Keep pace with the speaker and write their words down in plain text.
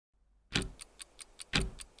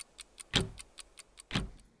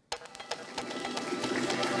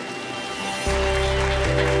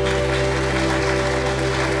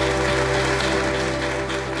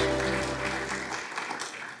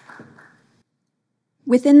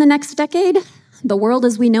Within the next decade, the world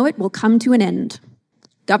as we know it will come to an end.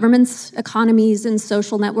 Governments, economies, and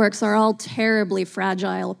social networks are all terribly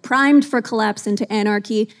fragile, primed for collapse into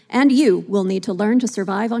anarchy, and you will need to learn to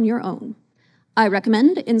survive on your own. I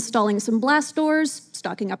recommend installing some blast doors,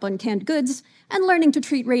 stocking up on canned goods, and learning to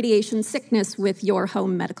treat radiation sickness with your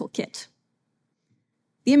home medical kit.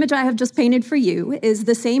 The image I have just painted for you is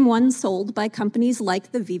the same one sold by companies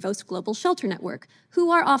like the Vivos Global Shelter Network,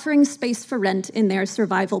 who are offering space for rent in their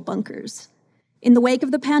survival bunkers. In the wake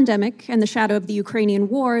of the pandemic and the shadow of the Ukrainian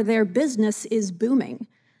war, their business is booming,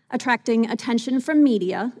 attracting attention from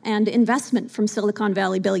media and investment from Silicon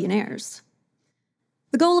Valley billionaires.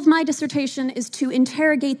 The goal of my dissertation is to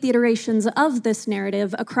interrogate the iterations of this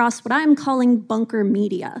narrative across what I'm calling bunker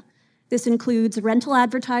media. This includes rental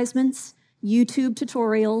advertisements, YouTube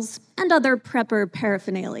tutorials, and other prepper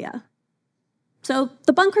paraphernalia. So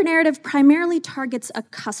the bunker narrative primarily targets a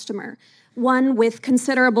customer, one with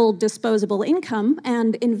considerable disposable income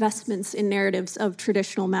and investments in narratives of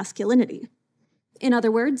traditional masculinity. In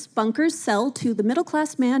other words, bunkers sell to the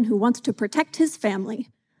middle-class man who wants to protect his family,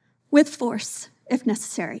 with force, if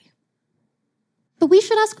necessary. But we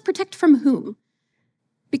should ask, protect from whom?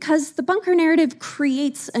 Because the bunker narrative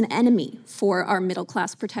creates an enemy for our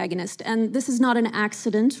middle-class protagonist, and this is not an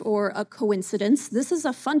accident or a coincidence. This is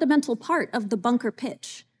a fundamental part of the bunker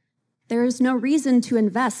pitch. There is no reason to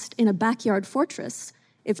invest in a backyard fortress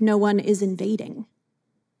if no one is invading.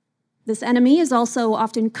 This enemy is also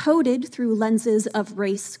often coded through lenses of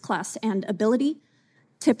race, class, and ability,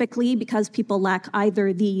 typically because people lack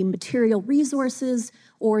either the material resources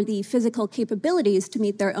or the physical capabilities to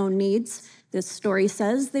meet their own needs. This story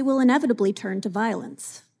says they will inevitably turn to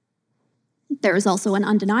violence. There is also an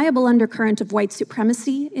undeniable undercurrent of white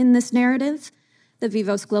supremacy in this narrative. The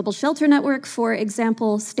Vivos Global Shelter Network, for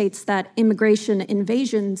example, states that immigration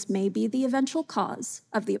invasions may be the eventual cause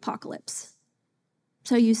of the apocalypse.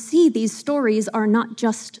 So you see, these stories are not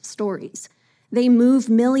just stories. They move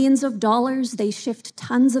millions of dollars, they shift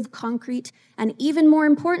tons of concrete, and even more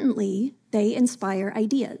importantly, they inspire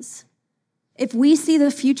ideas. If we see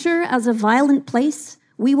the future as a violent place,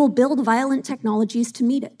 we will build violent technologies to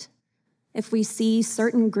meet it. If we see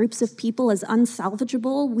certain groups of people as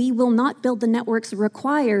unsalvageable, we will not build the networks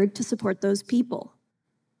required to support those people.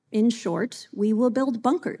 In short, we will build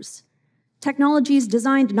bunkers, technologies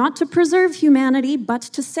designed not to preserve humanity, but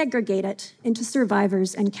to segregate it into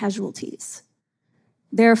survivors and casualties.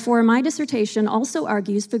 Therefore, my dissertation also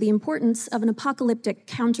argues for the importance of an apocalyptic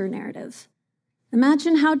counter-narrative.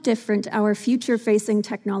 Imagine how different our future-facing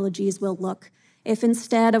technologies will look if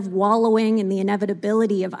instead of wallowing in the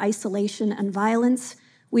inevitability of isolation and violence,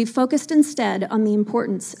 we've focused instead on the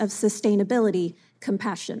importance of sustainability,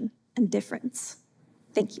 compassion, and difference.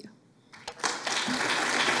 Thank you.